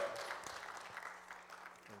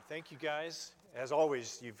Thank you, guys. As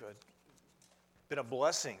always, you've been a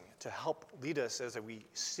blessing to help lead us as we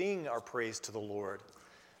sing our praise to the Lord.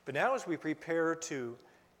 But now as we prepare to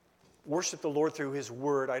worship the Lord through His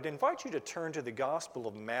Word, I'd invite you to turn to the Gospel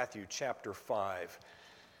of Matthew chapter 5.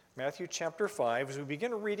 Matthew chapter 5, as we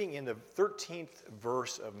begin reading in the 13th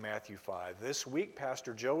verse of Matthew 5. This week,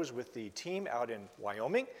 Pastor Joe is with the team out in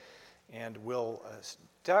Wyoming, and we'll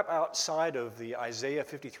step outside of the Isaiah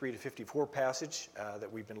 53 to 54 passage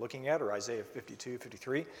that we've been looking at, or Isaiah 52,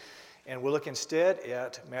 53, and we'll look instead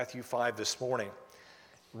at Matthew 5 this morning.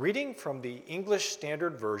 Reading from the English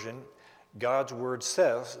Standard Version, God's Word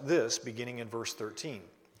says this, beginning in verse 13.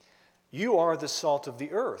 "You are the salt of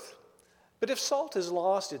the earth. But if salt has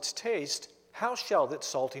lost its taste, how shall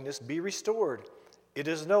its saltiness be restored? It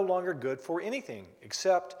is no longer good for anything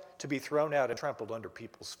except to be thrown out and trampled under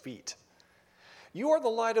people's feet. You are the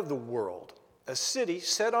light of the world. A city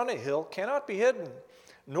set on a hill cannot be hidden,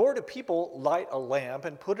 nor do people light a lamp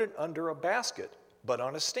and put it under a basket, but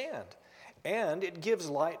on a stand, and it gives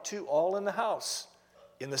light to all in the house.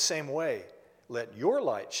 In the same way, let your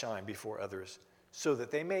light shine before others, so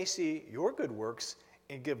that they may see your good works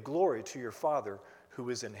and give glory to your Father who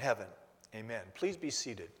is in heaven." Amen. Please be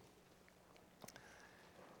seated.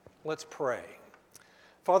 Let's pray.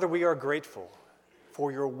 Father, we are grateful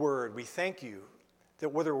for your word. We thank you that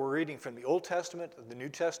whether we're reading from the Old Testament, the New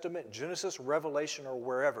Testament, Genesis, Revelation, or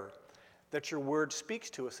wherever, that your word speaks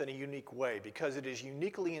to us in a unique way because it is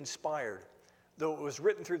uniquely inspired. Though it was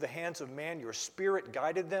written through the hands of man, your Spirit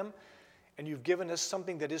guided them, and you've given us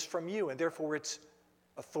something that is from you, and therefore it's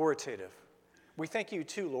authoritative. We thank you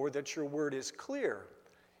too, Lord, that your word is clear.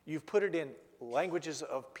 You've put it in languages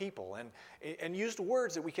of people and used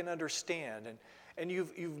words that we can understand. And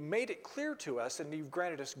you've made it clear to us, and you've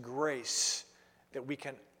granted us grace that we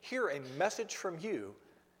can hear a message from you,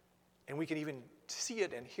 and we can even see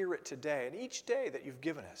it and hear it today. And each day that you've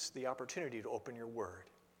given us the opportunity to open your word.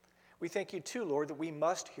 We thank you too, Lord, that we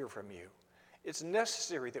must hear from you. It's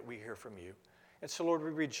necessary that we hear from you. And so, Lord, we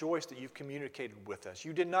rejoice that you've communicated with us.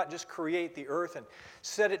 You did not just create the earth and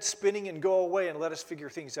set it spinning and go away and let us figure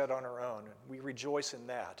things out on our own. We rejoice in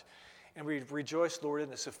that. And we rejoice, Lord, in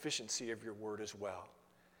the sufficiency of your word as well.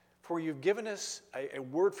 For you've given us a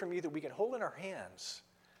word from you that we can hold in our hands.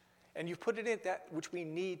 And you've put it in that which we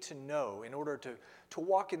need to know in order to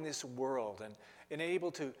walk in this world and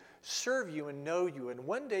able to serve you and know you and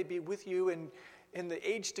one day be with you in the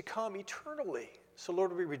age to come eternally. So,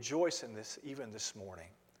 Lord, we rejoice in this even this morning.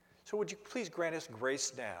 So would you please grant us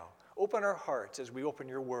grace now? Open our hearts as we open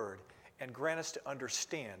your word and grant us to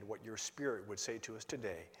understand what your Spirit would say to us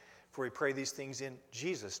today. For we pray these things in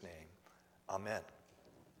Jesus' name. Amen.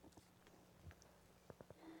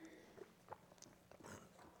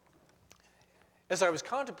 As I was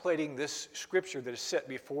contemplating this scripture that is set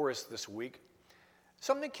before us this week,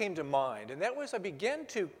 something came to mind, and that was I began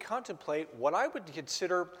to contemplate what I would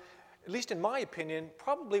consider, at least in my opinion,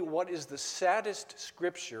 probably what is the saddest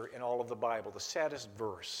scripture in all of the Bible, the saddest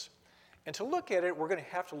verse. And to look at it, we're going to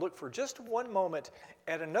have to look for just one moment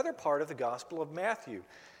at another part of the Gospel of Matthew.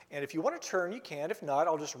 And if you want to turn, you can. If not,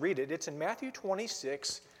 I'll just read it. It's in Matthew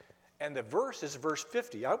 26, and the verse is verse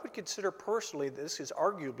 50. I would consider personally this is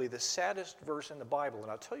arguably the saddest verse in the Bible,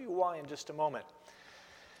 and I'll tell you why in just a moment.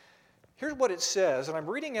 Here's what it says, and I'm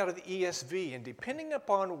reading out of the ESV, and depending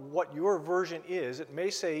upon what your version is, it may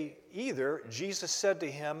say either, Jesus said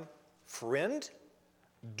to him, "Friend,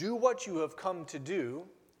 do what you have come to do,"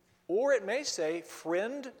 or it may say,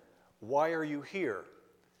 "Friend, why are you here?"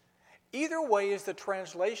 Either way is the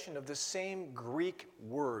translation of the same Greek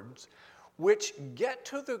words, which get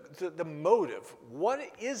to the motive. What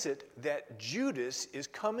is it that Judas is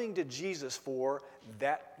coming to Jesus for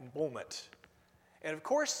that moment? And of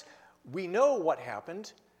course, we know what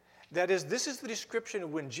happened. That is, this is the description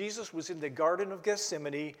of when Jesus was in the Garden of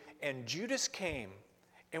Gethsemane and Judas came.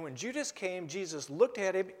 And when Judas came, Jesus looked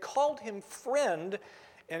at him, called him friend,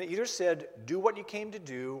 and either said, "Do what you came to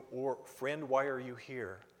do," or "Friend, why are you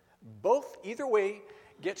here?" Either way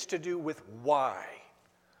gets to do with why.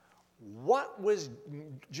 What was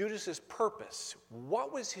Judas's purpose?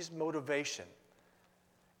 What was his motivation?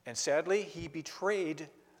 And sadly, he betrayed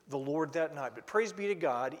the Lord that night. But praise be to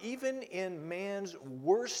God, even in man's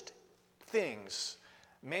worst things,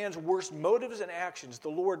 man's worst motives and actions, the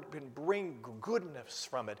Lord can bring goodness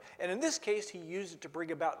from it. And in this case, he used it to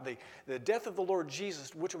bring about the death of the Lord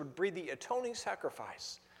Jesus, which would be the atoning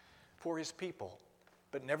sacrifice for his people.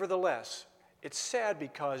 But nevertheless, it's sad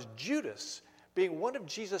because Judas, being one of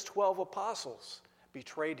Jesus' 12 apostles,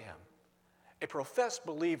 betrayed him, a professed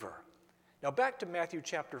believer. Now back to Matthew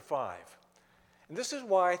chapter 5. And this is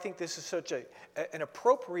why I think this is such an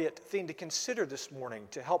appropriate thing to consider this morning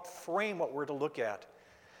to help frame what we're to look at.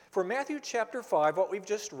 For Matthew chapter 5, what we've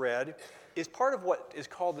just read, is part of what is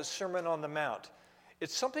called the Sermon on the Mount.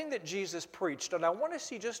 It's something that Jesus preached, and I want to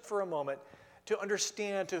see just for a moment to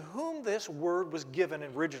understand to whom this word was given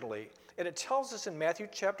originally. And it tells us in Matthew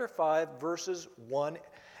chapter 5, verses 1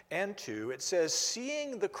 and 2, it says,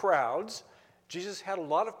 seeing the crowds, Jesus had a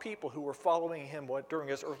lot of people who were following him during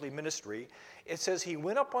his earthly ministry. It says he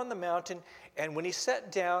went up on the mountain, and when he sat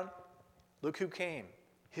down, look who came.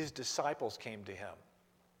 His disciples came to him.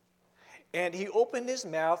 And he opened his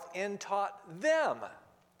mouth and taught them.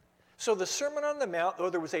 So the Sermon on the Mount, though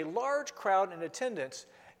there was a large crowd in attendance,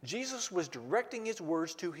 Jesus was directing his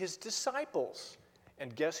words to his disciples.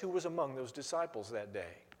 And guess who was among those disciples that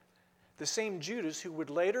day? The same Judas who would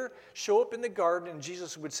later show up in the garden, and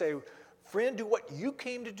Jesus would say, friend, do what you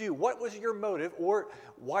came to do. What was your motive? Or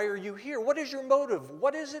why are you here? What is your motive?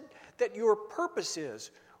 What is it that your purpose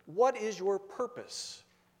is? What is your purpose?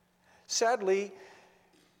 Sadly,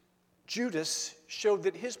 Judas showed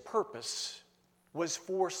that his purpose was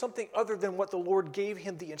for something other than what the Lord gave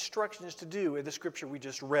him the instructions to do in the scripture we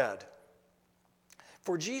just read.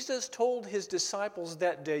 For Jesus told his disciples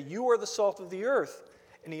that day, you are the salt of the earth.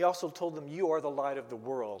 And he also told them, you are the light of the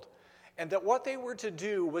world. And that what they were to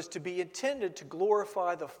do was to be intended to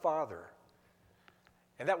glorify the Father.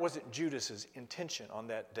 And that wasn't Judas's intention on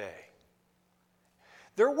that day.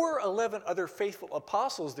 There were 11 other faithful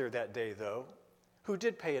apostles there that day, though, who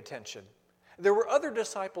did pay attention. There were other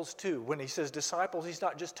disciples too. When he says disciples, he's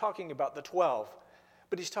not just talking about the 12,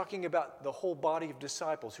 but he's talking about the whole body of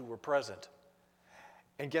disciples who were present.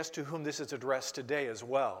 And guess to whom this is addressed today as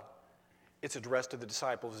well? It's addressed to the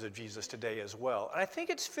disciples of Jesus today as well. And I think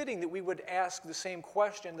it's fitting that we would ask the same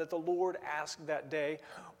question that the Lord asked that day,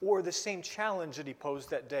 or the same challenge that he posed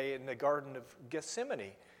that day in the Garden of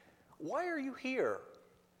Gethsemane. Why are you here?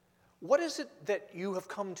 What is it that you have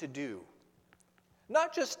come to do?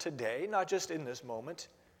 Not just today, not just in this moment,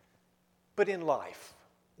 but in life.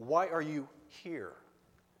 Why are you here?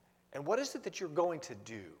 And what is it that you're going to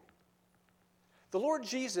do? The Lord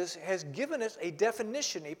Jesus has given us a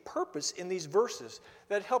definition, a purpose in these verses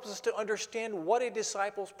that helps us to understand what a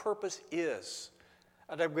disciple's purpose is.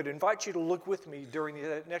 And I'm going to invite you to look with me during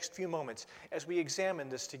the next few moments as we examine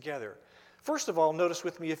this together. First of all, notice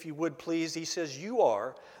with me, if you would please, he says, you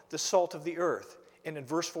are the salt of the earth. And in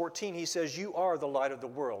verse 14, he says, you are the light of the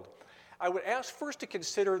world. I would ask first to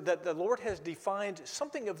consider that the Lord has defined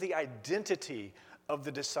something of the identity of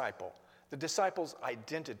the disciple, the disciple's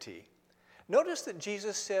identity. Notice that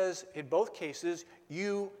Jesus says in both cases,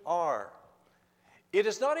 you are. It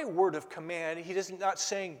is not a word of command. He is not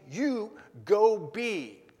saying, you go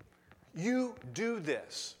be. You do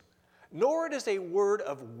this. Nor it is a word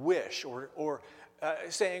of wish or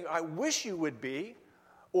saying, I wish you would be,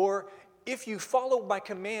 or if you follow my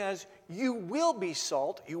commands, you will be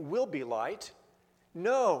salt, you will be light.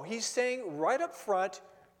 No, he's saying right up front,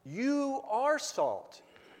 you are salt,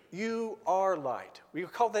 you are light. We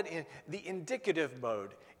call that in the indicative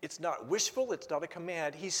mode. It's not wishful, it's not a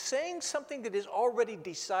command. He's saying something that is already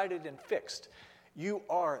decided and fixed. You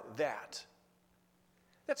are that.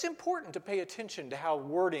 That's important to pay attention to how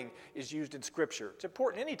wording is used in Scripture. It's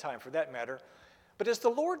important any time for that matter. But as the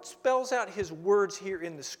Lord spells out his words here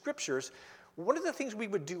in the Scriptures, one of the things we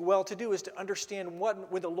would do well to do is to understand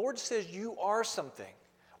when the Lord says you are something,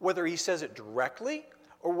 whether he says it directly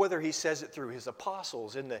or whether he says it through his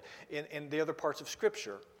apostles in the other parts of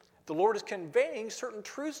Scripture. The Lord is conveying certain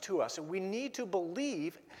truths to us, and we need to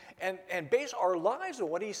believe and base our lives on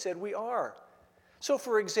what he said we are. So,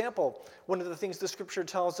 for example, one of the things the Scripture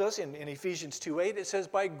tells us in Ephesians 2:8, it says,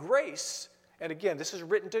 by grace, and again, this is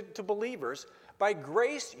written to believers, by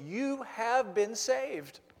grace you have been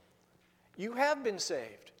saved. You have been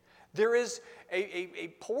saved. There is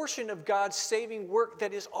a portion of God's saving work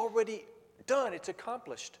that is already done. It's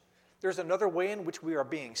accomplished. There's another way in which we are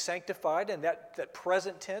being sanctified, and that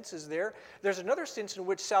present tense is there. There's another sense in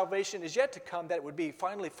which salvation is yet to come, that would be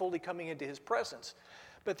finally fully coming into his presence.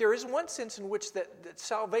 But there is one sense in which that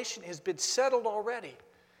salvation has been settled already,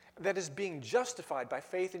 that is being justified by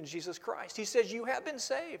faith in Jesus Christ. He says you have been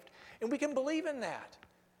saved, and we can believe in that.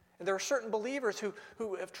 And there are certain believers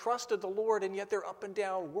who have trusted the Lord, and yet they're up and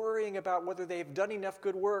down worrying about whether they've done enough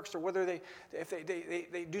good works or whether if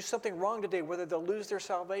they do something wrong today, whether they'll lose their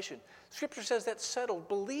salvation. Scripture says that's settled.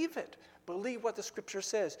 Believe it. Believe what the Scripture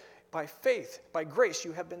says. By faith, by grace,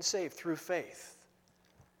 you have been saved through faith.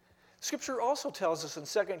 Scripture also tells us in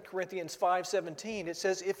 2 Corinthians 5:17, it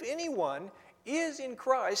says, if anyone is in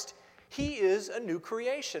Christ, he is a new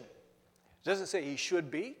creation. It doesn't say he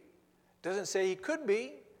should be. It doesn't say he could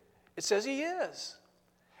be. It says he is.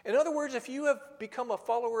 In other words, if you have become a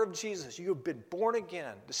follower of Jesus, you have been born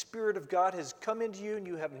again, the Spirit of God has come into you and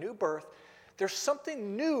you have new birth, there's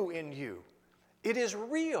something new in you. It is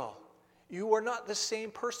real. You are not the same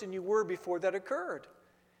person you were before that occurred.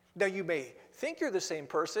 Now, you may think you're the same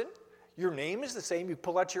person. Your name is the same. You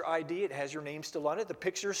pull out your ID, it has your name still on it. The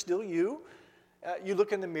picture is still you. You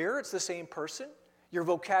look in the mirror, it's the same person. Your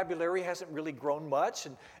vocabulary hasn't really grown much,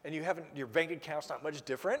 and your bank account's not much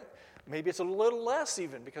different. Maybe it's a little less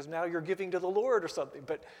even because now you're giving to the Lord or something.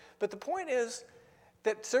 But the point is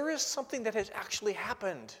that there is something that has actually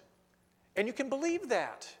happened. And you can believe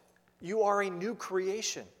that. You are a new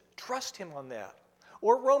creation. Trust him on that.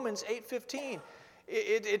 Or Romans 8:15.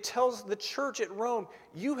 It tells the church at Rome,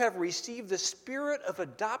 you have received the spirit of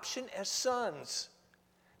adoption as sons.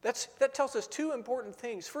 That tells us two important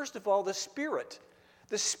things. First of all, the spirit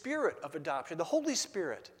of adoption, the Holy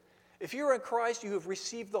Spirit. If you're in Christ, you have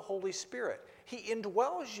received the Holy Spirit. He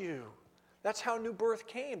indwells you. That's how new birth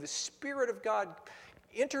came. The Spirit of God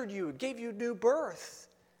entered you, gave you new birth.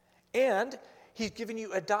 And he's given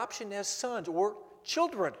you adoption as sons or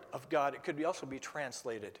children of God. It could also be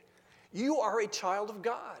translated. You are a child of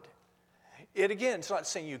God. It's not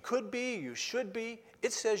saying you could be, you should be.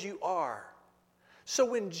 It says you are. So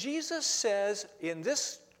when Jesus says in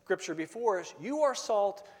this scripture before us, you are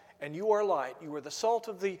salt and you are light. You are the salt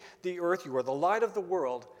of the earth. You are the light of the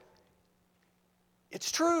world.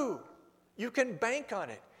 It's true. You can bank on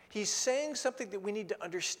it. He's saying something that we need to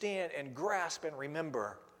understand and grasp and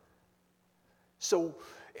remember. So,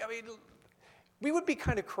 we would be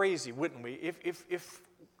kind of crazy, wouldn't we, if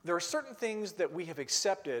there are certain things that we have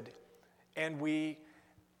accepted and we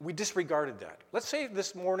disregarded that. Let's say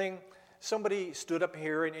this morning somebody stood up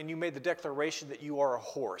here and you made the declaration that you are a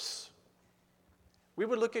horse. We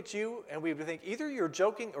would look at you and we would think either you're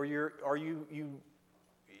joking or you're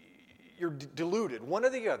deluded, one or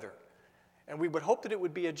the other. And we would hope that it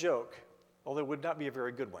would be a joke, although it would not be a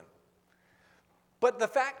very good one. But the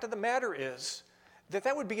fact of the matter is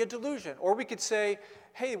that would be a delusion. Or we could say,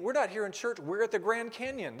 hey, we're not here in church, we're at the Grand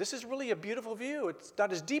Canyon. This is really a beautiful view. It's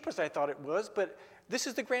not as deep as I thought it was, but this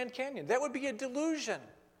is the Grand Canyon. That would be a delusion.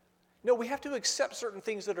 No, we have to accept certain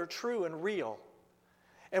things that are true and real.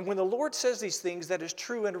 And when the Lord says these things, that is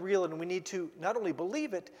true and real, and we need to not only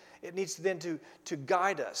believe it, it needs then to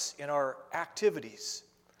guide us in our activities.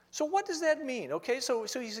 So what does that mean? Okay, so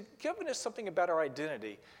he's given us something about our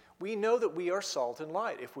identity. We know that we are salt and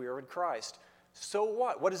light if we are in Christ. So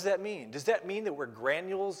what? What does that mean? Does that mean that we're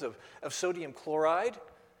granules of sodium chloride?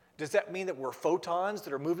 Does that mean that we're photons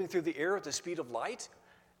that are moving through the air at the speed of light?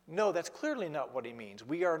 No, that's clearly not what he means.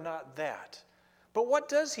 We are not that. But what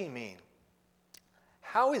does he mean?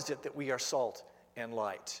 How is it that we are salt and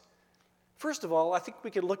light? First of all, I think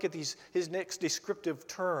we can look at his next descriptive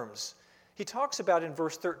terms. He talks about in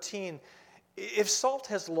verse 13, if salt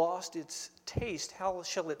has lost its taste, how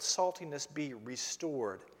shall its saltiness be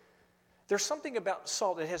restored? There's something about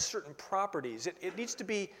salt that has certain properties. It needs to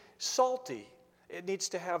be salty. It needs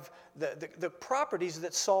to have the properties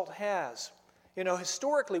that salt has.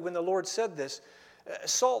 Historically, when the Lord said this,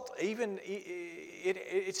 salt, even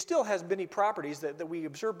it still has many properties that we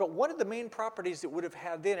observe, but one of the main properties it would have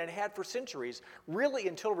had then, and had for centuries, really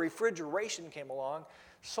until refrigeration came along,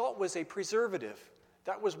 salt was a preservative.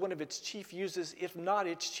 That was one of its chief uses, if not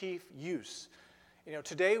its chief use.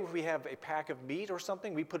 Today if we have a pack of meat or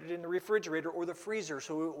something, we put it in the refrigerator or the freezer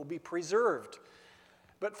so it will be preserved.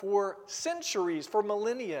 But for centuries, for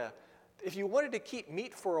millennia, if you wanted to keep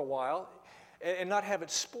meat for a while and not have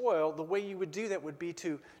it spoil, the way you would do that would be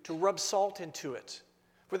to rub salt into it.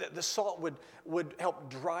 For the salt would help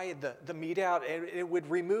dry the meat out, and it would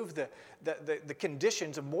remove the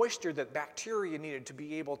conditions of moisture that bacteria needed to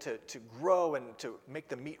be able to grow and to make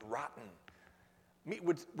the meat rotten. Meat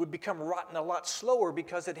would become rotten a lot slower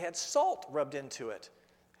because it had salt rubbed into it.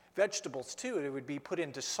 Vegetables, too, it would be put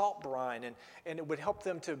into salt brine, and it would help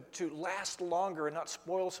them to last longer and not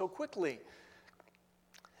spoil so quickly.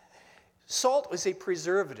 Salt is a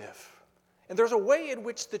preservative. And there's a way in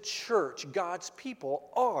which the church, God's people,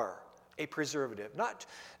 are a preservative. Not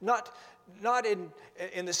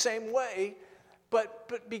in the same way,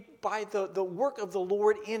 but by the work of the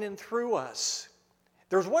Lord in and through us.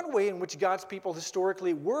 There's one way in which God's people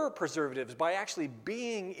historically were preservatives, by actually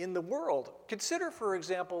being in the world. Consider, for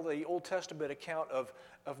example, the Old Testament account of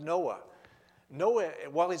Noah. Noah,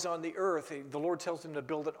 while he's on the earth, the Lord tells him to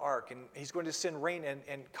build an ark, and he's going to send rain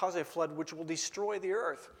and cause a flood which will destroy the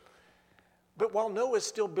earth. But while Noah's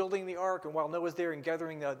still building the ark, and while Noah's there and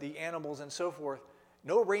gathering the animals and so forth,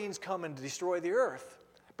 no rains come and destroy the earth.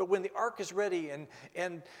 But when the ark is ready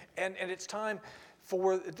and it's time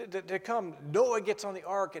for to come, Noah gets on the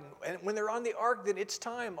ark, and when they're on the ark, then it's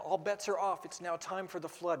time. All bets are off. It's now time for the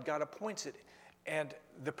flood. God appoints it, and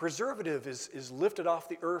the preservative is lifted off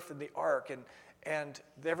the earth in the ark, and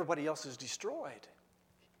everybody else is destroyed.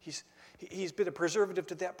 He's been a preservative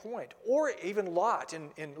to that point. Or even Lot,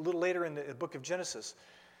 in a little later in the book of Genesis,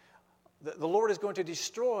 the Lord is going to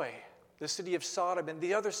destroy the city of Sodom and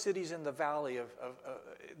the other cities in the valley of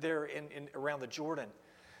there around the Jordan.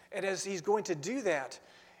 And as he's going to do that,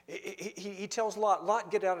 he tells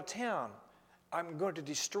Lot, get out of town. I'm going to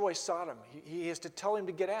destroy Sodom. He has to tell him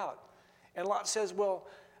to get out. And Lot says, well,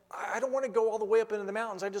 I don't want to go all the way up into the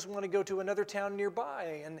mountains. I just want to go to another town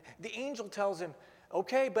nearby. And the angel tells him,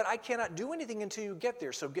 okay, but I cannot do anything until you get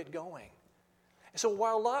there, so get going. So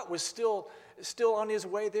while Lot was still on his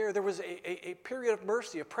way there was a period of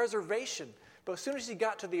mercy, of preservation. But as soon as he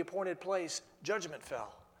got to the appointed place, judgment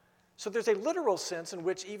fell. So there's a literal sense in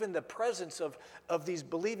which even the presence of these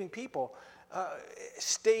believing people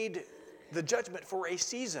stayed the judgment for a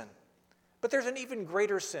season. But there's an even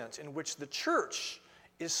greater sense in which the church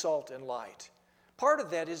is salt and light. Part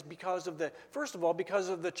of that is because of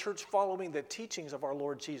the church following the teachings of our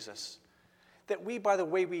Lord Jesus. That we, by the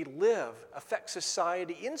way we live, affect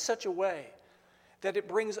society in such a way that it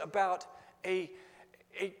brings about a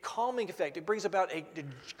calming effect. It brings about a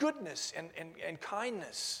goodness and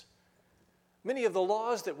kindness. Many of the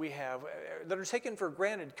laws that we have that are taken for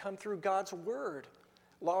granted come through God's word.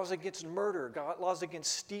 Laws against murder, laws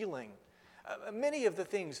against stealing. Many of the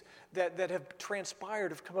things that have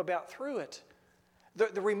transpired have come about through it.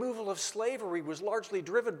 The removal of slavery was largely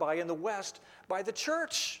driven in the West, by the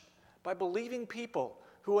church, by believing people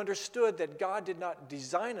who understood that God did not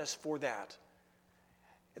design us for that.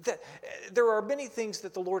 That there are many things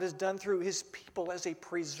that the Lord has done through his people as a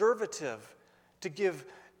preservative to give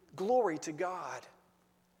glory to God.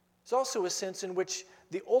 There's also a sense in which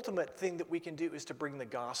the ultimate thing that we can do is to bring the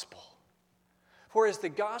gospel. For as the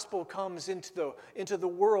gospel comes into the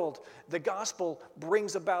world, the gospel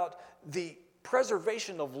brings about the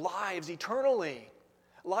preservation of lives eternally.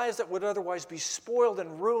 Lives that would otherwise be spoiled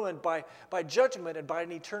and ruined by judgment and by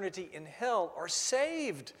an eternity in hell are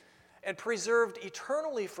saved and preserved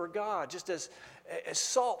eternally for God. Just as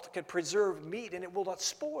salt can preserve meat and it will not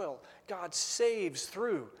spoil, God saves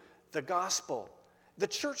through the gospel. The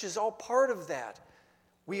church is all part of that.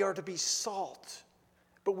 We are to be salt,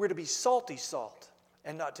 but we're to be salty salt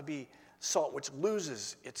and not to be salt which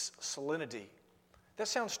loses its salinity. That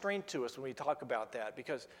sounds strange to us when we talk about that,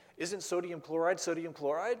 because isn't sodium chloride sodium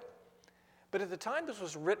chloride? But at the time this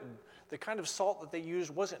was written, the kind of salt that they used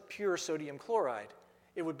wasn't pure sodium chloride.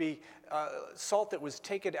 It would be salt that was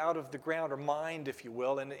taken out of the ground or mined, if you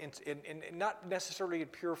will, and not necessarily in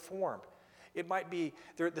pure form. It might be,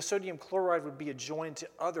 the sodium chloride would be adjoined to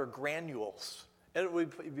other granules. And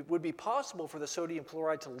it would be possible for the sodium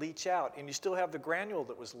chloride to leach out, and you still have the granule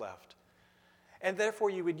that was left. And therefore,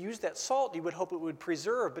 you would use that salt. You would hope it would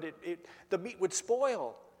preserve, but the meat would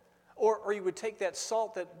spoil. Or you would take that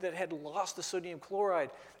salt that had lost the sodium chloride,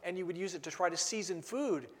 and you would use it to try to season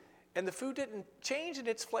food, and the food didn't change in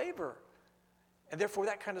its flavor. And therefore,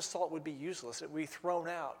 that kind of salt would be useless. It would be thrown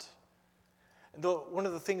out. And one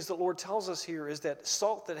of the things the Lord tells us here is that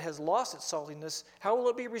salt that has lost its saltiness, how will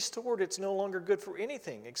it be restored? It's no longer good for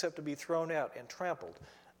anything except to be thrown out and trampled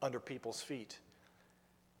under people's feet.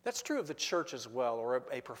 That's true of the church as well, or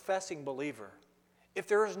a professing believer. If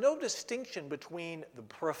there is no distinction between the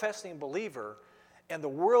professing believer and the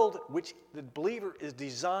world which the believer is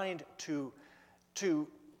designed to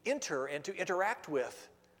enter and to interact with,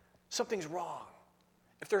 something's wrong.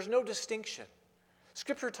 If there's no distinction.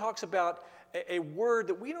 Scripture talks about a word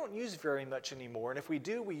that we don't use very much anymore, and if we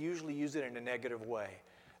do, we usually use it in a negative way.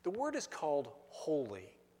 The word is called holy.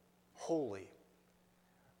 Holy.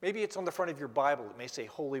 Maybe it's on the front of your Bible. It may say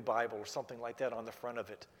Holy Bible or something like that on the front of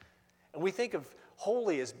it. And we think of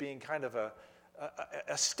holy as being kind of a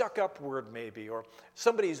stuck-up word maybe, or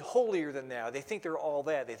somebody's holier than thou. They think they're all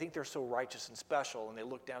that. They think they're so righteous and special, and they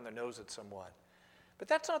look down their nose at someone. But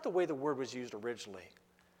that's not the way the word was used originally.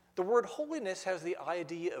 The word holiness has the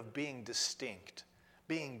idea of being distinct,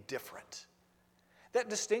 being different. That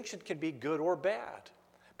distinction can be good or bad.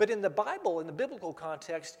 But in the Bible, in the biblical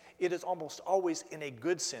context, it is almost always in a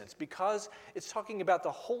good sense, because it's talking about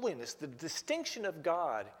the holiness, the distinction of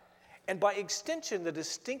God, and by extension, the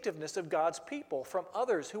distinctiveness of God's people from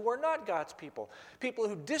others who are not God's people, people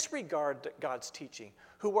who disregard God's teaching,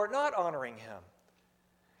 who are not honoring Him.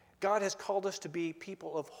 God has called us to be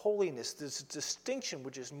people of holiness, this distinction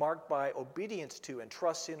which is marked by obedience to and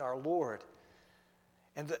trust in our Lord.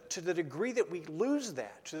 And to the degree that we lose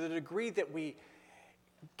that, to the degree that we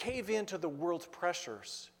cave into the world's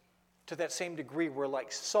pressures, to that same degree we're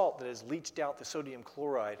like salt that has leached out the sodium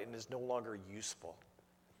chloride and is no longer useful.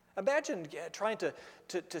 Imagine trying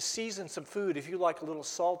to season some food. If you like a little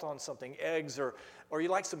salt on something, eggs, or you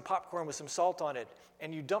like some popcorn with some salt on it,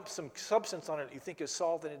 and you dump some substance on it you think is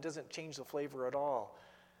salt and it doesn't change the flavor at all.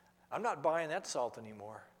 I'm not buying that salt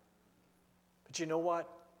anymore. But you know what?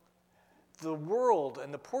 The world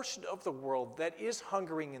and the portion of the world that is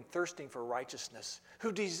hungering and thirsting for righteousness,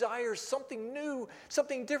 who desires something new,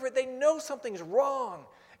 something different, they know something's wrong,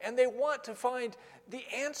 and they want to find the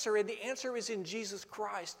answer, and the answer is in Jesus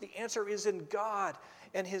Christ. The answer is in God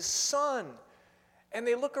and His Son. And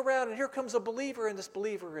they look around, and here comes a believer, and this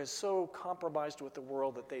believer is so compromised with the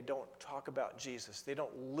world that they don't talk about Jesus. They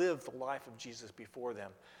don't live the life of Jesus before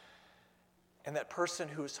them. And that person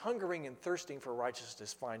who is hungering and thirsting for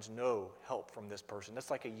righteousness finds no help from this person.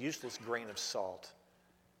 That's like a useless grain of salt.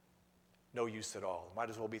 No use at all. Might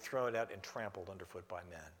as well be thrown out and trampled underfoot by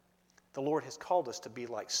men. The Lord has called us to be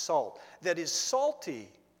like salt that is salty.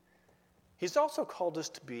 He's also called us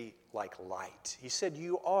to be like light. He said,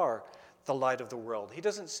 you are the light of the world. He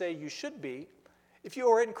doesn't say you should be. If you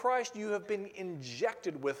are in Christ, you have been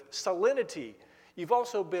injected with salinity. You've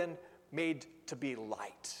also been made to be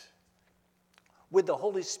light. When the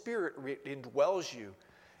Holy Spirit indwells you,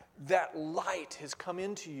 that light has come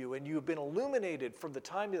into you and you have been illuminated from the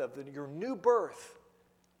time of your new birth.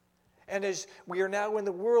 And as we are now in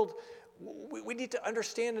the world, we need to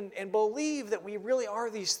understand and believe that we really are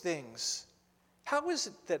these things. How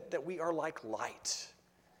is it that we are like light?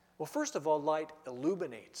 Well, first of all, light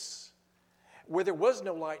illuminates. Where there was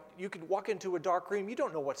no light, you could walk into a dark room, you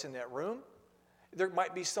don't know what's in that room. There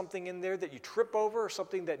might be something in there that you trip over or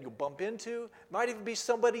something that you'll bump into. Might even be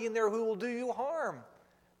somebody in there who will do you harm.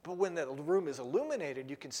 But when the room is illuminated,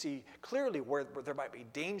 you can see clearly where there might be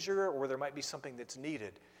danger or there might be something that's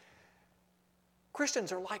needed.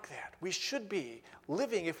 Christians are like that. We should be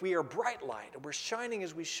living if we are bright light and we're shining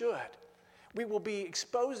as we should. We will be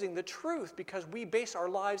exposing the truth because we base our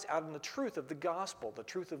lives out on the truth of the gospel, the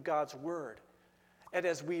truth of God's word. And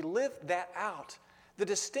as we live that out, the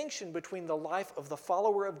distinction between the life of the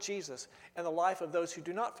follower of Jesus and the life of those who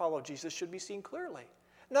do not follow Jesus should be seen clearly.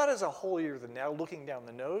 Not as a holier than thou, looking down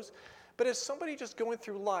the nose, but as somebody just going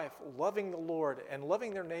through life, loving the Lord and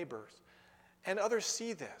loving their neighbors. And others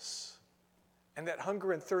see this. And that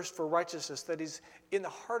hunger and thirst for righteousness that is in the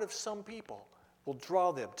heart of some people will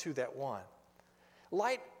draw them to that one.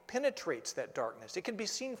 Light penetrates that darkness. It can be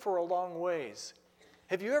seen for a long ways.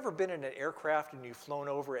 Have you ever been in an aircraft and you've flown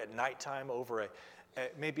over at nighttime over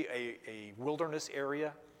maybe a wilderness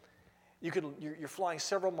area? You're flying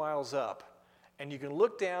several miles up, and you can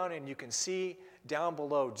look down and you can see down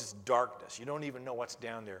below just darkness. You don't even know what's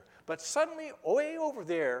down there. But suddenly, way over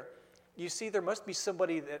there, you see there must be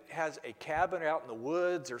somebody that has a cabin out in the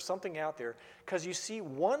woods or something out there, because you see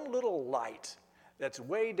one little light that's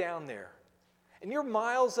way down there. And you're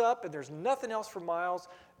miles up, and there's nothing else for miles,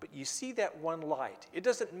 but you see that one light. It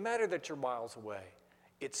doesn't matter that you're miles away.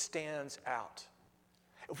 It stands out.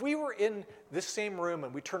 If we were in this same room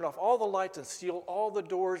and we turned off all the lights and sealed all the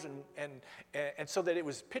doors and so that it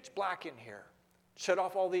was pitch black in here, shut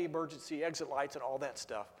off all the emergency exit lights and all that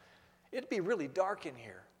stuff, it'd be really dark in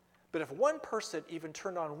here. But if one person even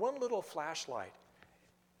turned on one little flashlight,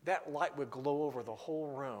 that light would glow over the whole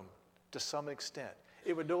room to some extent.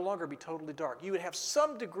 It would no longer be totally dark. You would have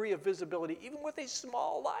some degree of visibility, even with a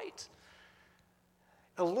small light.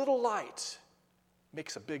 A little light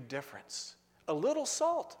makes a big difference. A little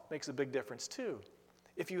salt makes a big difference too.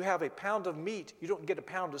 If you have a pound of meat, you don't get a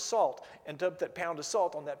pound of salt and dump that pound of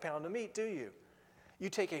salt on that pound of meat, do you? You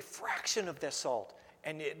take a fraction of that salt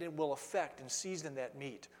and it will affect and season that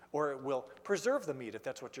meat, or it will preserve the meat if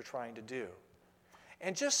that's what you're trying to do.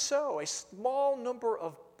 And just so, a small number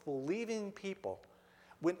of believing people,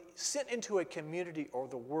 when sent into a community or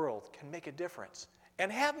the world, can make a difference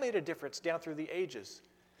and have made a difference down through the ages.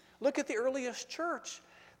 Look at the earliest church.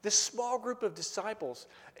 This small group of disciples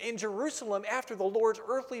in Jerusalem after the Lord's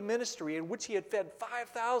earthly ministry, in which he had fed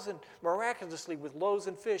 5,000 miraculously with loaves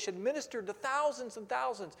and fish, and ministered to thousands and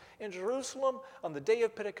thousands. In Jerusalem, on the day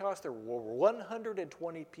of Pentecost, there were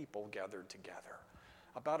 120 people gathered together.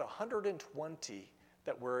 About 120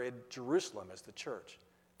 that were in Jerusalem as the church.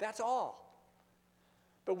 That's all.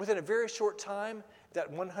 But within a very short time, that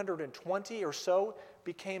 120 or so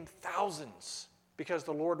became thousands, because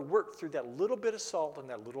the Lord worked through that little bit of salt and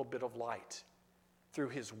that little bit of light, through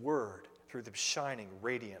his word, through them shining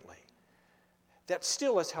radiantly. That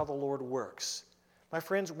still is how the Lord works. My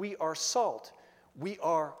friends, we are salt. We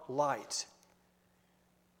are light.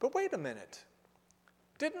 But wait a minute.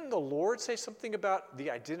 Didn't the Lord say something about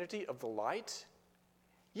the identity of the light?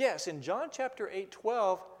 Yes, in John chapter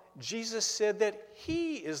 8:12, Jesus said that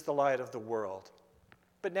he is the light of the world.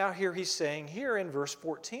 But now here he's saying here in verse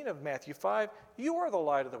 14 of Matthew 5, you are the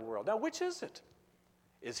light of the world. Now which is it?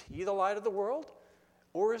 Is he the light of the world?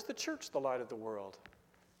 Or is the church the light of the world?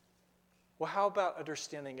 Well, how about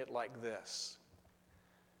understanding it like this?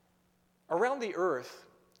 Around the earth,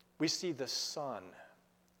 we see the sun.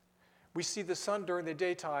 We see the sun during the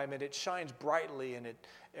daytime, and it shines brightly, and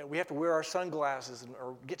we have to wear our sunglasses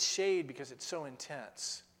or get shade because it's so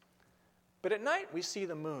intense. But at night, we see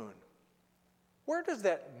the moon. Where does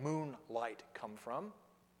that moonlight come from?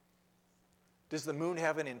 Does the moon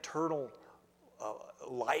have an internal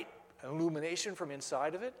light, illumination from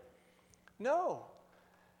inside of it? No.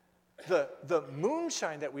 The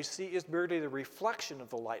moonshine that we see is merely the reflection of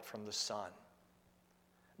the light from the sun.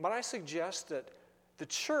 But I suggest that the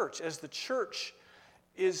church, as the church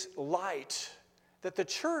is light, that the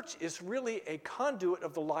church is really a conduit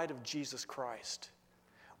of the light of Jesus Christ.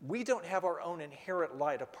 We don't have our own inherent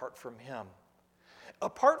light apart from him.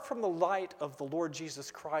 Apart from the light of the Lord Jesus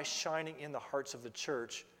Christ shining in the hearts of the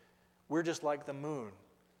church, we're just like the moon.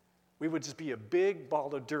 We would just be a big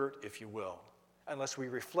ball of dirt, if you will, unless we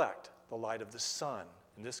reflect the light of the sun,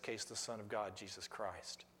 in this case, the Son of God, Jesus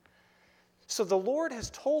Christ. So the Lord has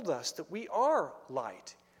told us that we are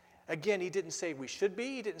light. Again, he didn't say we should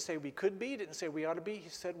be, he didn't say we could be, he didn't say we ought to be, he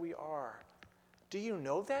said we are. Do you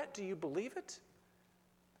know that? Do you believe it?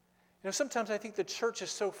 You know, sometimes I think the church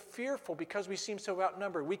is so fearful because we seem so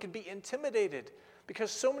outnumbered. We can be intimidated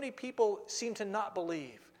because so many people seem to not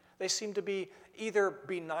believe. They seem to be either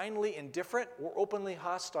benignly indifferent or openly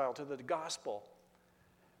hostile to the gospel.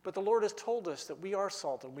 But the Lord has told us that we are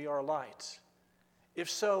salt and we are light. If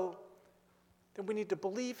so, then we need to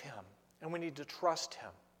believe him and we need to trust him.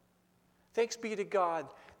 Thanks be to God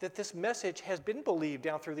that this message has been believed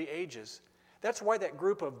down through the ages. That's why that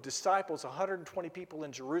group of disciples, 120 people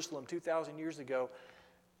in Jerusalem 2,000 years ago,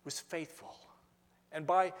 was faithful. And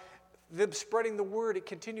by them spreading the word, it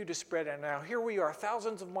continued to spread. And now here we are,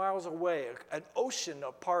 thousands of miles away, an ocean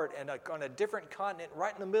apart and on a different continent,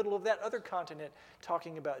 right in the middle of that other continent,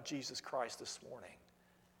 talking about Jesus Christ this morning.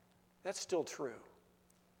 That's still true.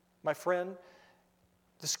 My friend,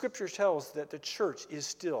 the scripture tells that the church is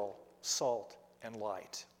still salt and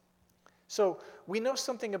light. So we know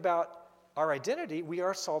something about our identity. We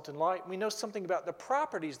are salt and light. We know something about the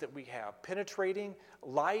properties that we have, penetrating,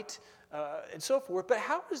 light, and so forth. But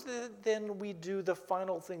how is it then we do the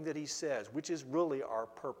final thing that he says, which is really our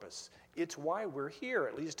purpose? It's why we're here,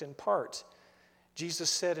 at least in part. Jesus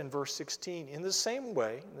said in verse 16, in the same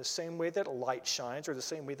way that light shines, or the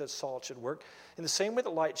same way that salt should work, in the same way that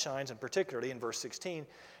light shines, and particularly in verse 16,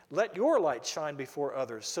 let your light shine before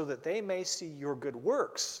others so that they may see your good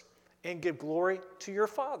works and give glory to your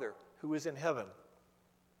Father who is in heaven.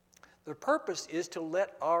 The purpose is to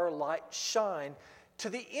let our light shine to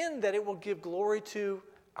the end that it will give glory to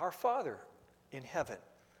our Father in heaven.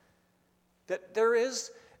 That there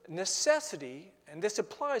is necessity, and this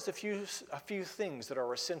applies a few things that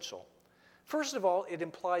are essential. First of all, it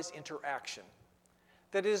implies interaction.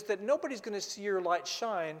 That is, that nobody's going to see your light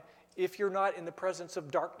shine if you're not in the presence of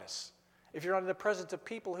darkness, if you're not in the presence of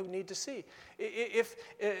people who need to see. If,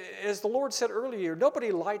 as the Lord said earlier,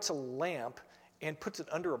 nobody lights a lamp and puts it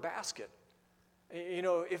under a basket. You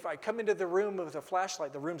know, if I come into the room with a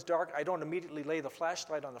flashlight, the room's dark, I don't immediately lay the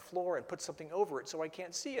flashlight on the floor and put something over it so I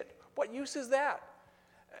can't see it. What use is that?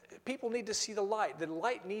 People need to see the light. The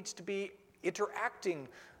light needs to be interacting.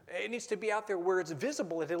 It needs to be out there where it's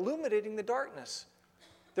visible and illuminating the darkness.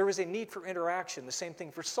 There is a need for interaction. The same thing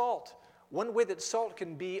for salt. One way that salt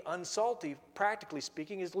can be unsalty, practically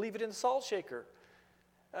speaking, is leave it in the salt shaker.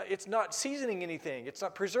 It's not seasoning anything. It's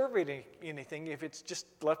not preserving anything if it's just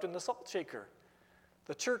left in the salt shaker.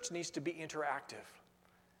 The church needs to be interactive.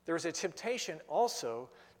 There's a temptation also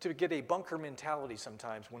to get a bunker mentality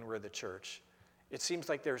sometimes when we're at the church. It seems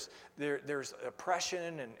like there's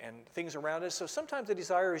oppression and things around us. So sometimes the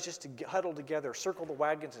desire is just to huddle together, circle the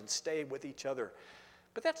wagons, and stay with each other.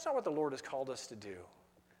 But that's not what the Lord has called us to do.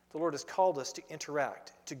 The Lord has called us to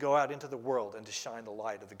interact, to go out into the world and to shine the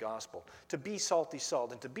light of the gospel, to be salty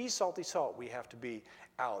salt. And to be salty salt, we have to be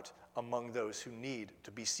out among those who need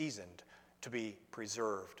to be seasoned, to be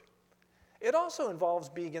preserved. It also involves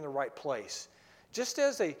being in the right place. Just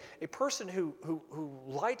as a person who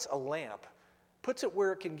lights a lamp, puts it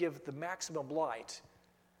where it can give the maximum light,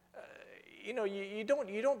 you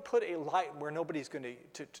don't put a light where nobody's going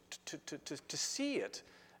to see it.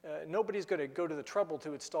 Nobody's going to go to the trouble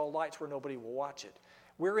to install lights where nobody will watch it.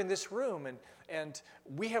 We're in this room, and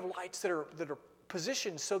we have lights that are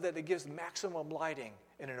positioned so that it gives maximum lighting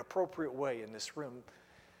in an appropriate way in this room.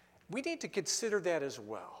 We need to consider that as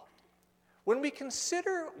well. When we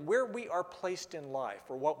consider where we are placed in life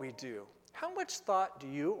or what we do, how much thought do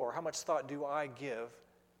you or how much thought do I give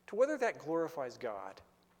to whether that glorifies God?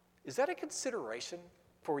 Is that a consideration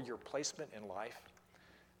for your placement in life?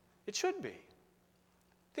 It should be.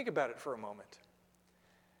 Think about it for a moment.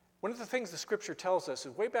 One of the things the scripture tells us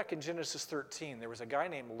is way back in Genesis 13, there was a guy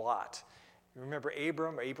named Lot. You remember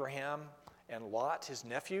Abraham, and Lot, his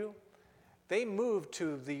nephew? They moved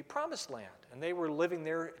to the promised land, and they were living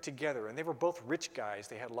there together, and they were both rich guys.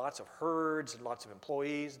 They had lots of herds and lots of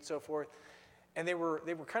employees and so forth, and they were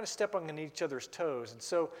kind of stepping on each other's toes. And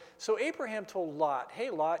so Abraham told Lot, hey,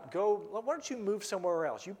 Lot, go, why don't you move somewhere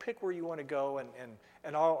else? You pick where you want to go, and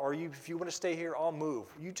if you want to stay here, I'll move.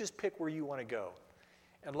 You just pick where you want to go.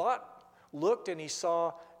 And Lot looked, and he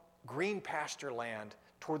saw green pasture land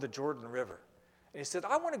toward the Jordan River. And he said,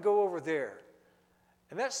 I want to go over there.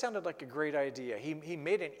 And that sounded like a great idea. He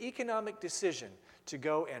made an economic decision to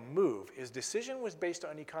go and move. His decision was based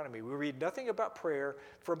on economy. We read nothing about prayer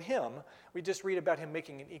from him. We just read about him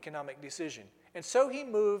making an economic decision. And so he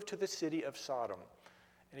moved to the city of Sodom.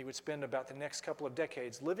 And he would spend about the next couple of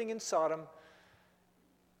decades living in Sodom,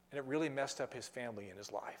 and it really messed up his family and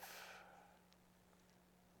his life.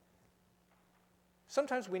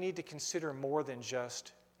 Sometimes we need to consider more than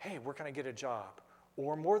just, hey, where can I get a job?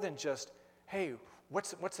 Or more than just, hey,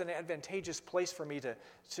 what's an advantageous place for me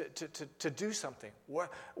to do something?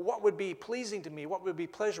 What would be pleasing to me? What would be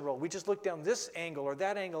pleasurable? We just look down this angle or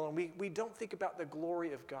that angle, and we don't think about the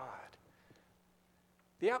glory of God.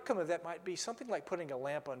 The outcome of that might be something like putting a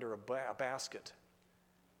lamp under a basket.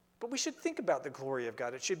 But we should think about the glory of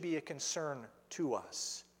God. It should be a concern to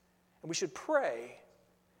us. And we should pray.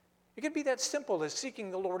 It could be that simple as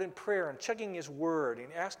seeking the Lord in prayer and checking His Word and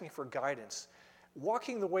asking for guidance,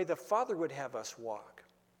 walking the way the Father would have us walk.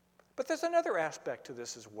 But there's another aspect to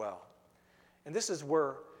this as well. And this is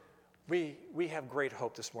where we have great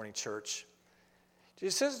hope this morning, church.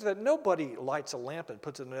 It says that nobody lights a lamp and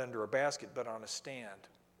puts it under a basket but on a stand.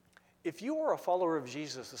 If you are a follower of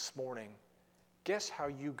Jesus this morning, guess how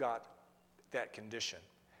you got that condition?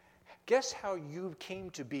 Guess how you came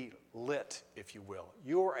to be lit, if you will.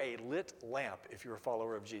 You're a lit lamp if you're a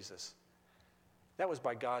follower of Jesus. That was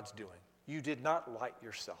by God's doing. You did not light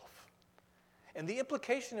yourself. And the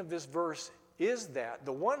implication of this verse is that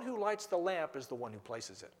the one who lights the lamp is the one who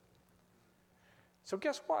places it. So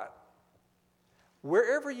guess what?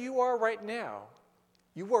 Wherever you are right now,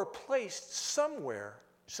 you are placed somewhere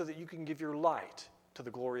so that you can give your light to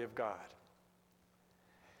the glory of God.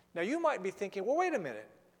 Now you might be thinking, well, wait a minute.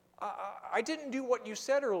 I didn't do what you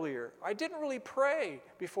said earlier. I didn't really pray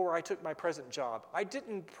before I took my present job. I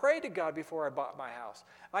didn't pray to God before I bought my house.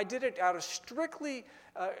 I did it out of strictly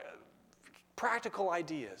practical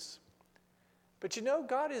ideas. But you know,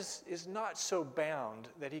 God is not so bound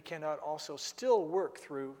that He cannot also still work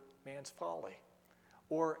through man's folly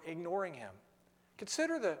or ignoring Him.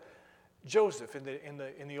 Consider Joseph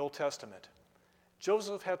in the Old Testament.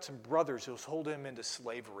 Joseph had some brothers who sold him into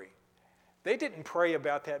slavery. They didn't pray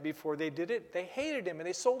about that before they did it. They hated him and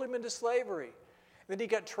they sold him into slavery. And then he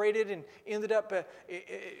got traded and ended up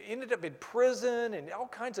in prison and all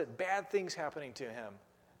kinds of bad things happening to him.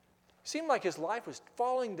 It seemed like his life was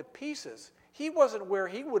falling to pieces. He wasn't where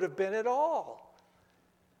he would have been at all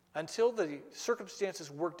until the circumstances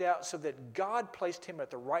worked out so that God placed him at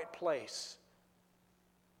the right place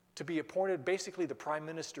to be appointed basically the prime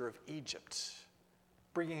minister of Egypt,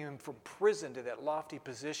 bringing him from prison to that lofty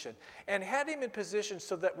position, and had him in position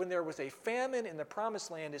so that when there was a famine in the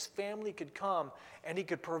promised land, his family could come and he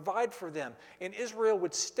could provide for them. And Israel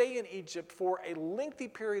would stay in Egypt for a lengthy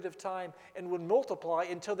period of time and would multiply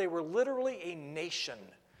until they were literally a nation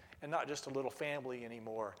and not just a little family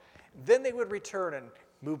anymore. Then they would return and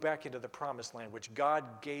move back into the promised land, which God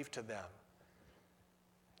gave to them.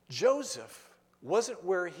 Joseph wasn't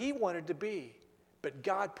where he wanted to be, but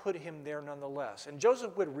God put him there nonetheless. And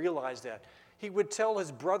Joseph would realize that. He would tell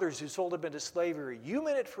his brothers who sold him into slavery, you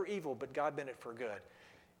meant it for evil, but God meant it for good.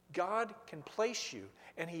 God can place you,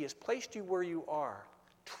 and He has placed you where you are.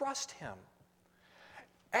 Trust Him.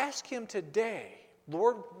 Ask Him today,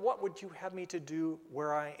 Lord, what would you have me to do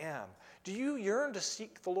where I am? Do you yearn to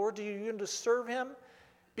seek the Lord? Do you yearn to serve Him?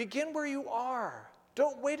 Begin where you are.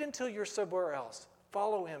 Don't wait until you're somewhere else.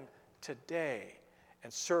 Follow Him today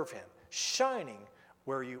and serve Him, shining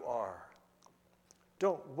where you are.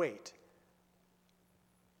 Don't wait.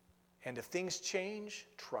 And if things change,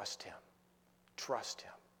 trust Him. Trust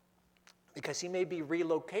Him. Because He may be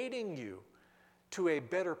relocating you to a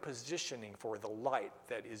better positioning for the light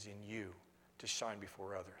that is in you to shine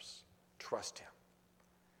before others. Trust him.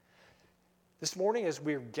 This morning, as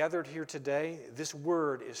we're gathered here today, this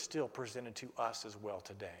word is still presented to us as well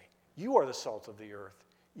today. You are the salt of the earth.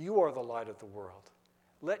 You are the light of the world.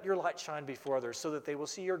 Let your light shine before others so that they will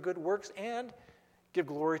see your good works and give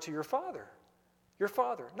glory to your Father. Your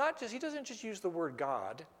Father. He doesn't just use the word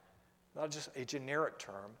God, not just a generic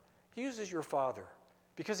term. He uses your Father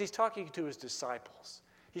because he's talking to his disciples.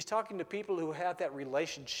 He's talking to people who have that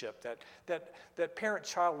relationship, that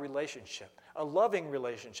parent-child relationship, a loving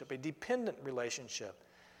relationship, a dependent relationship,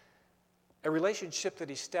 a relationship that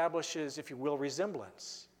establishes, if you will,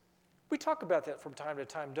 resemblance. We talk about that from time to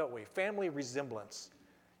time, don't we? Family resemblance.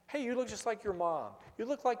 Hey, you look just like your mom. You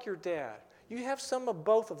look like your dad. You have some of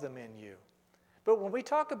both of them in you. But when we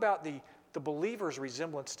talk about the believer's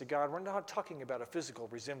resemblance to God, we're not talking about a physical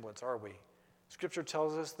resemblance, are we? Scripture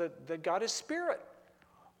tells us that God is spirit.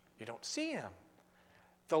 You don't see him.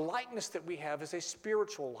 The likeness that we have is a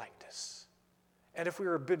spiritual likeness. And if we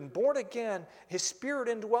have been born again, his spirit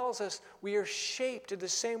indwells us. We are shaped in the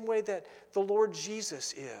same way that the Lord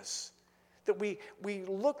Jesus is. That we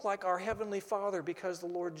look like our Heavenly Father because the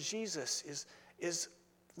Lord Jesus is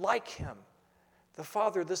like him. The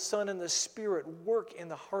Father, the Son, and the Spirit work in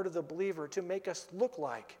the heart of the believer to make us look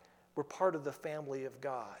like we're part of the family of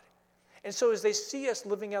God. And so as they see us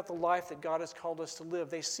living out the life that God has called us to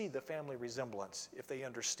live, they see the family resemblance if they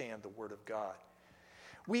understand the Word of God.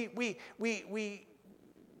 We're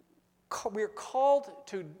called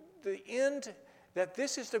to the end that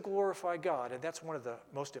this is to glorify God, and that's one of the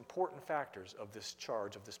most important factors of this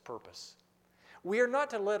charge, of this purpose. We are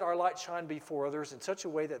not to let our light shine before others in such a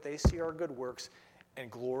way that they see our good works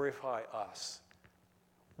and glorify us.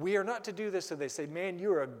 We are not to do this so they say, man,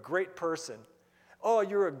 you're a great person. Oh,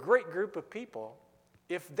 you're a great group of people.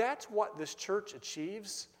 If that's what this church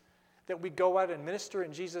achieves, that we go out and minister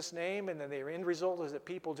in Jesus' name and then the end result is that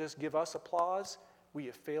people just give us applause, we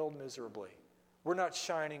have failed miserably. We're not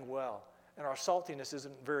shining well, and our saltiness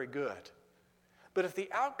isn't very good. But if the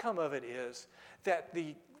outcome of it is that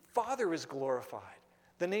the Father is glorified,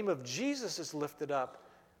 the name of Jesus is lifted up,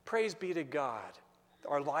 praise be to God.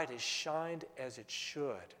 Our light is shined as it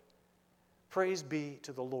should. Praise be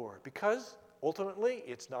to the Lord, because ultimately,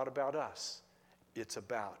 it's not about us. It's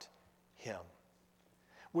about him.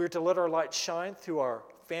 We're to let our light shine through our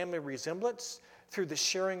family resemblance, through the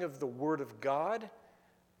sharing of the Word of God,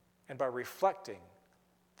 and by reflecting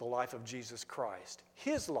the life of Jesus Christ,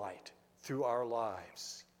 his light through our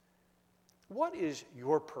lives. What is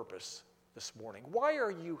your purpose this morning? Why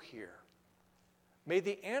are you here? May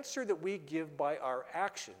the answer that we give by our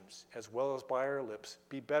actions, as well as by our lips,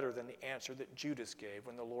 be better than the answer that Judas gave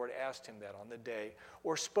when the Lord asked him that on the day,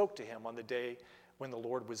 or spoke to him on the day when the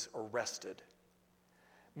Lord was arrested.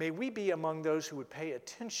 May we be among those who would pay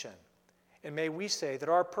attention, and may we say that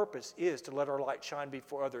our purpose is to let our light shine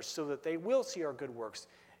before others so that they will see our good works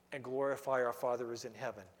and glorify our Father who is in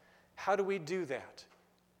heaven. How do we do that?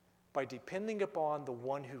 By depending upon the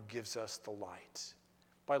one who gives us the light.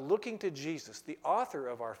 By looking to Jesus, the author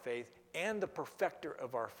of our faith and the perfecter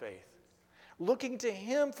of our faith. Looking to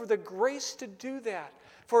him for the grace to do that.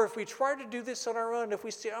 For if we try to do this on our own, if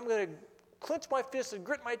we say, I'm going to clench my fists and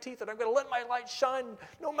grit my teeth and I'm going to let my light shine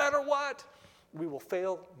no matter what, we will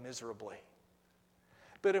fail miserably.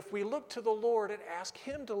 But if we look to the Lord and ask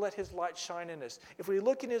him to let his light shine in us, if we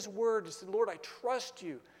look in his word and say, Lord, I trust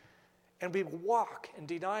you, and we walk and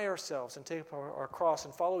deny ourselves and take up our cross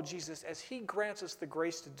and follow Jesus as he grants us the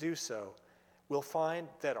grace to do so, we'll find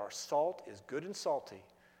that our salt is good and salty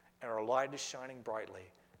and our light is shining brightly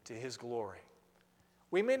to his glory.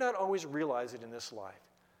 We may not always realize it in this life.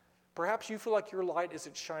 Perhaps you feel like your light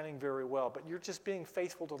isn't shining very well, but you're just being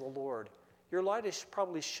faithful to the Lord. Your light is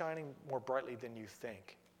probably shining more brightly than you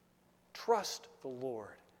think. Trust the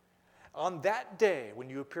Lord. On that day when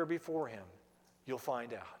you appear before him, you'll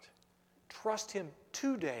find out. Trust him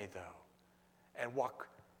today, though, and walk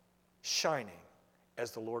shining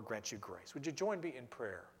as the Lord grants you grace. Would you join me in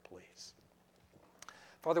prayer, please?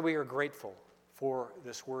 Father, we are grateful for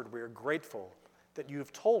this word. We are grateful that you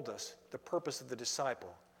have told us the purpose of the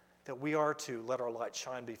disciple, that we are to let our light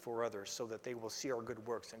shine before others so that they will see our good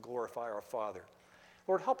works and glorify our Father.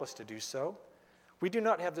 Lord, help us to do so. We do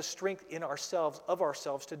not have the strength in ourselves, of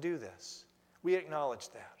ourselves, to do this. We acknowledge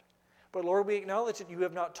that. But Lord, we acknowledge that you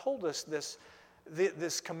have not told us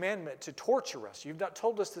this commandment to torture us. You've not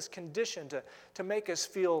told us this condition to make us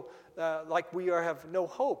feel like we have no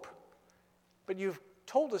hope. But you've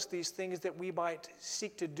told us these things that we might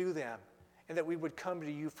seek to do them and that we would come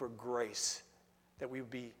to you for grace, that we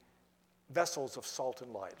would be vessels of salt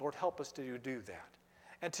and light. Lord, help us to do that.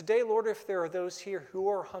 And today, Lord, if there are those here who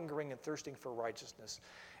are hungering and thirsting for righteousness,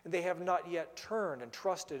 and they have not yet turned and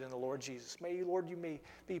trusted in the Lord Jesus, may you, Lord, you may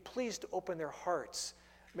be pleased to open their hearts.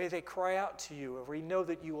 May they cry out to you, and we know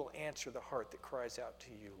that you will answer the heart that cries out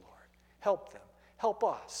to you, Lord. Help them. Help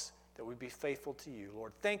us that we be faithful to you.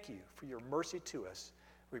 Lord, thank you for your mercy to us.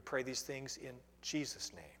 We pray these things in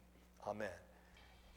Jesus' name. Amen.